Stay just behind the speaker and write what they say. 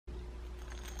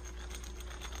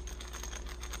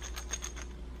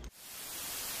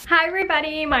Hi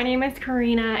everybody, my name is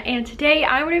Karina and today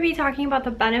I'm going to be talking about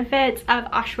the benefits of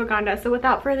ashwagandha. So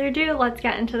without further ado, let's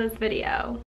get into this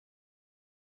video.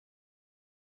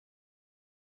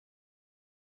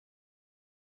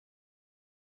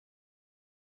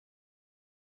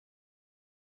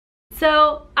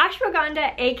 So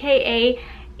ashwagandha, aka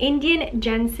Indian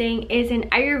ginseng, is an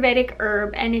Ayurvedic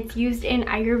herb and it's used in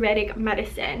Ayurvedic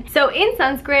medicine. So in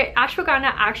Sanskrit,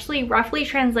 ashwagandha actually roughly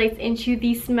translates into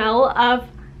the smell of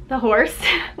the horse,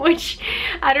 which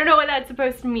I don't know what that's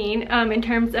supposed to mean in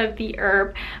terms of the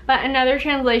herb, but another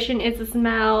translation is the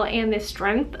smell and the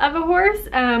strength of a horse,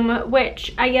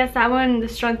 which I guess that one, the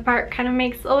strength part, kind of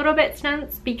makes a little bit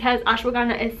sense because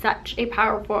ashwagandha is such a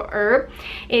powerful herb.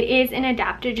 It is an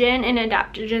adaptogen and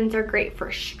adaptogens are great for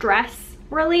stress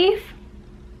relief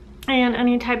and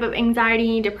any type of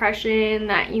anxiety, depression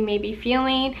that you may be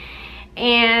feeling,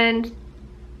 and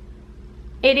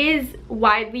it is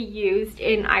widely used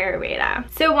in Ayurveda.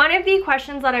 So one of the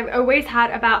questions that I've always had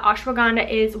about ashwagandha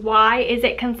is why is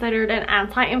it considered an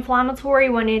anti-inflammatory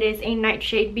when it is a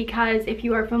nightshade? Because if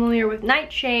you are familiar with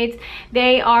nightshades,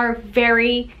 they are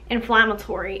very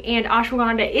inflammatory and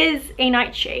ashwagandha is a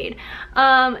nightshade.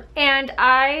 And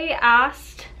I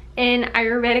asked an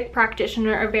Ayurvedic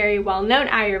practitioner, a very well-known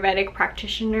Ayurvedic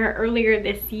practitioner, earlier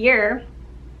this year,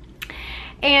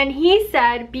 and he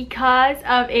said because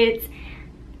of its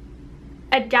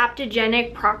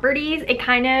adaptogenic properties, it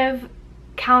kind of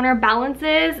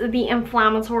counterbalances the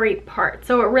inflammatory part.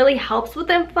 So it really helps with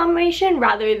inflammation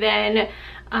rather than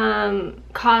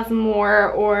cause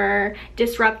more or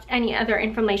disrupt any other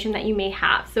inflammation that you may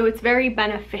have. So it's very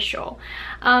beneficial.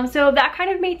 So that kind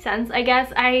of made sense. I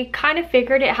guess I kind of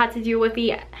figured it had to do with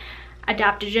the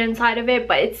adaptogen side of it,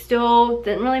 but it still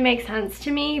didn't really make sense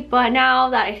to me. But now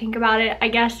that I think about it, I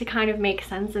guess it kind of makes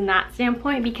sense in that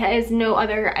standpoint because no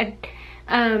other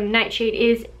nightshade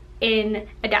is an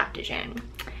adaptogen.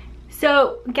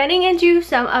 So getting into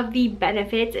some of the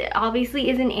benefits, it obviously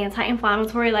is an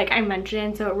anti-inflammatory like I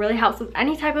mentioned, so it really helps with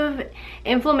any type of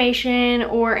inflammation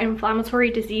or inflammatory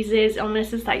diseases,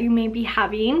 illnesses that you may be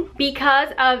having. Because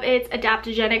of its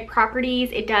adaptogenic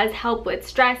properties, it does help with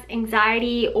stress,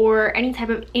 anxiety, or any type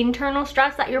of internal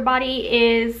stress that your body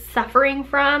is suffering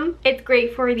from. It's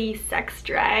great for the sex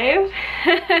drive.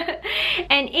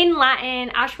 And in Latin,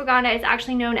 ashwagandha is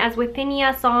actually known as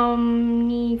Withinia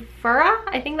somnifera.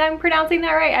 I think that I'm pronouncing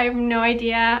that right. I have no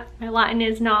idea. My Latin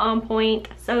is not on point,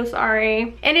 so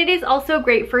sorry. And it is also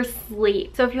great for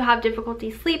sleep. So if you have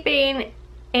difficulty sleeping,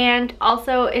 and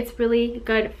also it's really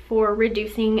good for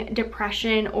reducing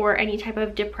depression or any type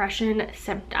of depression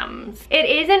symptoms. It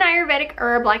is an Ayurvedic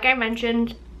herb, like I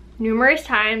mentioned numerous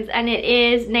times, and it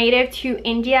is native to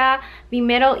India, the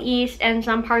Middle East, and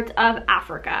some parts of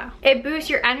Africa. It boosts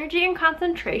your energy and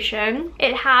concentration.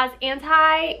 It has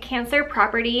anti-cancer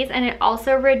properties, and it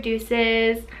also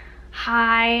reduces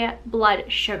high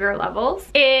blood sugar levels.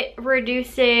 It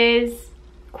reduces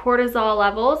cortisol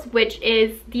levels, which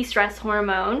is the stress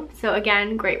hormone. So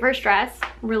again, great for stress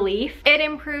relief. It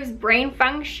improves brain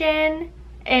function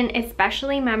and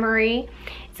especially memory.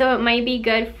 So it might be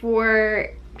good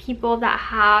for people that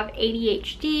have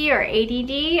ADHD or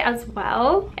ADD as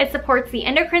well. It supports the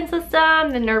endocrine system,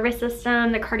 the nervous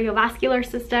system, the cardiovascular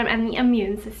system, and the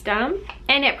immune system.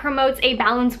 And it promotes a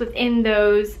balance within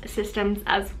those systems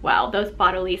as well, those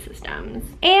bodily systems.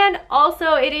 And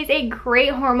also it is a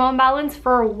great hormone balance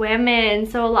for women.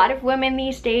 So a lot of women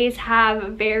these days have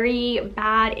very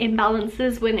bad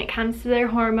imbalances when it comes to their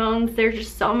hormones. There's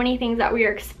just so many things that we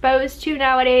are exposed to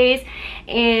nowadays,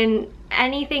 and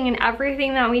anything and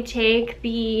everything that we take,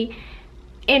 the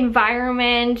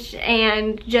environment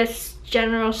and just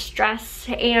general stress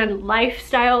and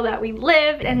lifestyle that we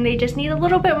live, and they just need a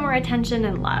little bit more attention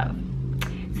and love.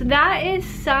 So that is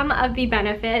some of the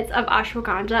benefits of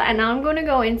ashwagandha, and now I'm going to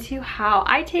go into how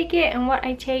I take it and what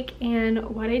I take and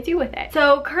what I do with it.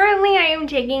 So currently I am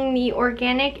taking the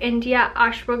Organic India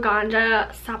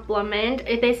Ashwagandha supplement.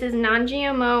 This is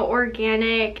non-GMO,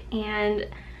 organic, and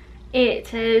it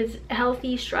says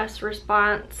healthy stress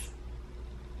response,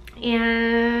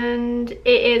 and it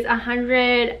is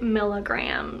 100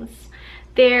 milligrams.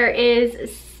 There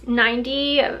is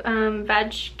 90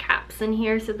 veg caps in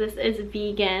here, so this is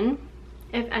vegan,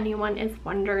 if anyone is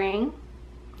wondering.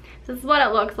 This is what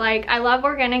it looks like. I love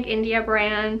Organic India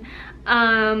brand.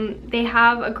 They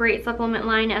have a great supplement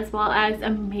line as well as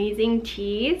amazing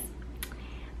teas.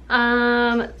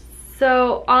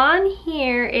 So on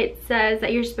here it says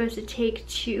that you're supposed to take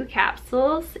 2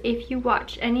 capsules. If you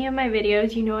watch any of my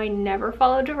videos, you know I never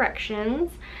follow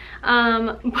directions,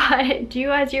 but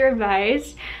do as you're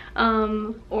advised.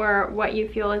 or what you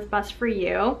feel is best for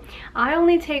you. I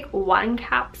only take one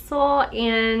capsule,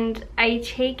 and I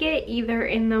take it either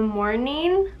in the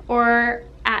morning or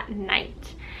at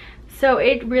night. So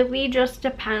it really just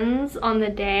depends on the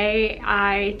day.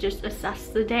 I just assess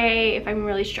the day. If I'm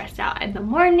really stressed out in the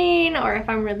morning or if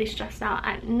I'm really stressed out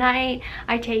at night,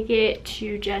 I take it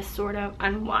to just sort of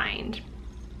unwind.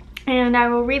 And I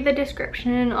will read the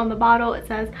description on the bottle. It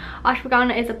says,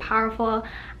 ashwagandha is a powerful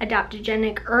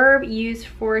adaptogenic herb used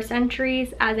for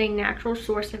centuries as a natural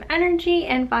source of energy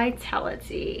and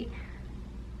vitality.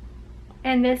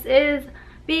 And this is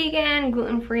vegan,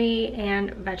 gluten-free,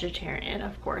 and vegetarian,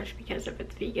 of course, because if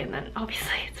it's vegan, then obviously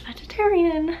it's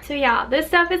vegetarian. So yeah, this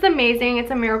stuff is amazing.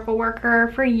 It's a miracle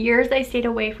worker. For years I stayed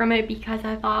away from it because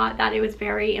I thought that it was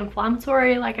very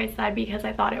inflammatory, like I said, because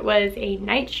I thought it was a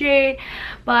nightshade,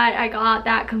 but I got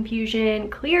that confusion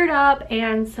cleared up,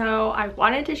 and so I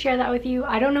wanted to share that with you.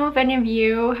 I don't know if any of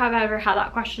you have ever had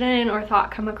that question or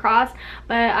thought come across,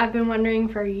 but I've been wondering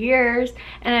for years,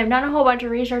 and I've done a whole bunch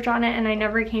of research on it, and I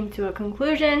never came to a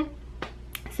conclusion.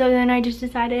 So then I just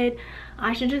decided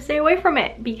I should just stay away from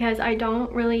it because I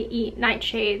don't really eat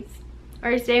nightshades,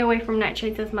 or stay away from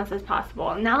nightshades as much as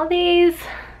possible. Nowadays,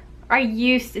 I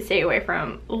used to stay away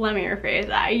from, let me rephrase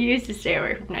that, I used to stay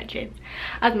away from nightshades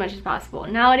as much as possible.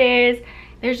 Nowadays,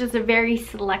 there's just a very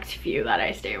select few that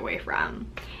I stay away from.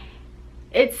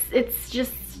 It's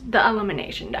just the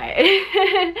elimination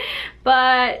diet.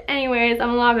 But anyways,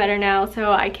 I'm a lot better now,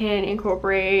 so I can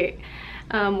incorporate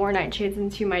more nightshades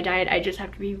into my diet. I just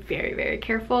have to be very, very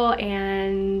careful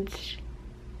and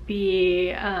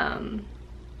be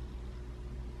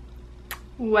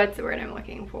what's the word I'm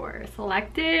looking for?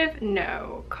 Selective?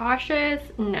 No. Cautious?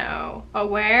 No.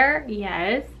 Aware?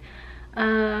 Yes.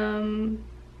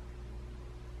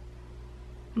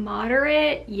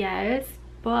 Moderate? Yes,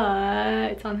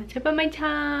 but it's on the tip of my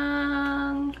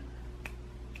tongue.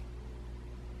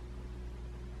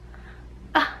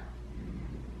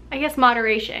 I guess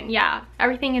moderation. Yeah,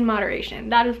 everything in moderation.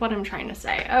 That is what I'm trying to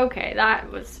say. Okay, that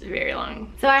was very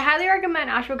long. So I highly recommend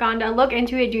ashwagandha. Look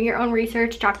into it, do your own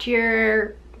research, talk to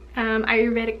your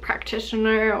Ayurvedic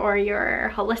practitioner or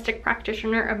your holistic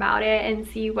practitioner about it and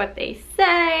see what they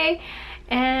say,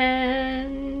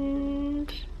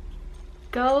 and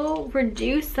go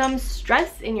reduce some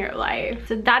stress in your life.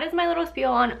 So that is my little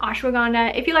spiel on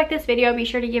ashwagandha. If you like this video, be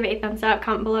sure to give it a thumbs up,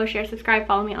 comment below, share, subscribe,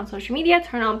 follow me on social media,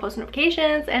 turn on post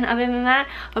notifications, and other than that,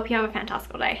 hope you have a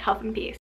fantastic day. Health and peace.